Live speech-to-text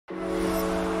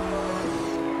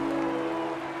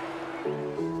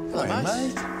Hello,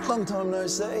 mate. Long time no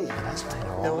see.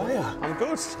 How are you? I'm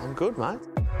good. I'm good, mate.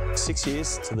 6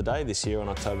 years to the day this year on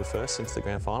October 1st since the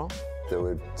grand final. There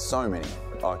were so many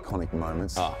iconic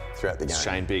moments throughout the game.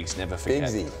 Shane Biggs, never forget.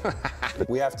 Biggsy. But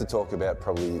we have to talk about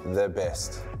probably the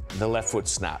best. The left foot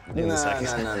snap in the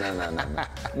second. No.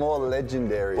 More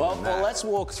legendary than that. Well, let's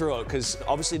walk through it, because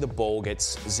obviously the ball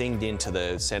gets zinged into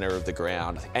the centre of the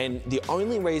ground. And the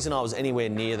only reason I was anywhere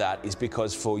near that is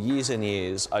because for years and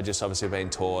years, I just obviously been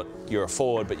taught you're a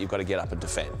forward, but you've got to get up and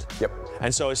defend. Yep.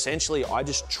 And so essentially I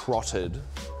just trotted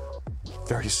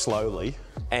very slowly.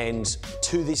 And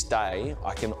to this day,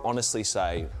 I can honestly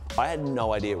say I had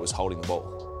no idea it was holding the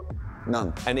ball.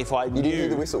 None. And if I knew... You didn't hear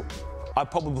the whistle? I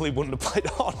probably wouldn't have played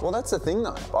on. Well, that's the thing,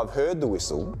 though. I've heard the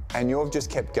whistle, and you've just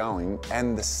kept going,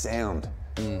 and the sound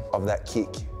of that kick,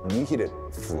 you hit it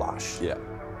flush. Yeah.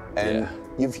 And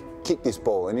you've kicked this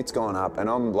ball, and it's gone up, and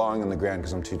I'm lying on the ground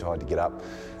because I'm too tired to get up,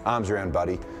 arms around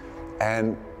Buddy,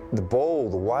 and the ball,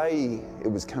 the way it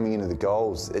was coming into the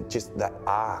goals, it just, that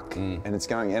arc, and it's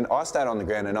going, and I stayed on the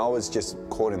ground, and I was just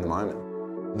caught in the moment.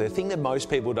 The thing that most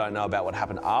people don't know about what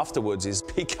happened afterwards is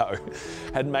Pico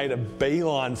had made a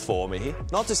beeline for me,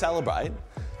 not to celebrate,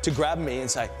 to grab me and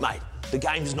say, mate, the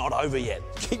game's not over yet.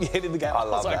 Keep your head in the game. I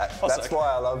love that. That's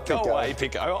why I love Pico. Go away,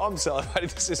 Pico. I'm celebrating.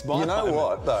 This is my You know moment.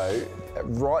 what, though?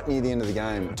 Right near the end of the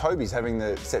game, Toby's having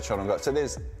the set shot on goal. So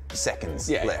there's seconds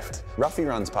left. Ruffy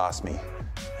runs past me.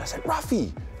 I said,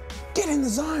 Ruffy, get in the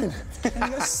zone. And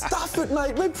he goes, stuff it,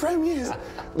 mate, we're premiers.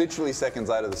 Literally seconds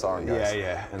later, the siren goes.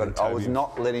 Yeah. But I was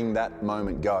not letting that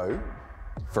moment go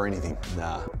for anything.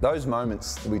 Nah. Those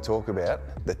moments we talk about,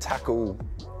 the tackle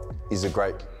is a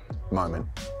great moment.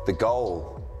 The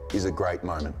goal is a great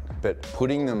moment. But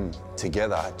putting them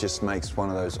together just makes one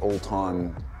of those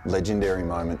all-time legendary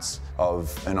moments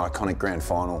of an iconic grand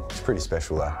final. It's pretty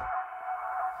special, though.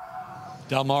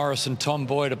 Dale Morris and Tom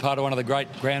Boyd are part of one of the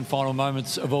great grand final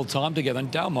moments of all time together.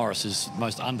 And Dale Morris is the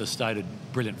most understated,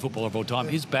 brilliant footballer of all time.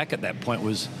 His back at that point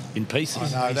was in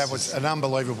pieces. I know, that was an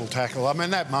unbelievable tackle. I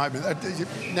mean, that moment, you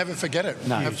never forget it.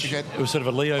 No, never forget. It was sort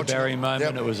of a Leo Barry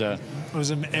moment. Yep. It was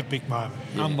an epic moment.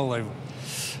 Yeah. Unbelievable.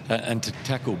 And to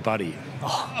tackle Buddy,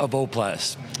 of all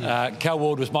players. Cal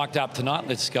Ward was mic'd up tonight.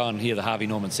 Let's go and hear the Harvey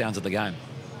Norman sounds of the game.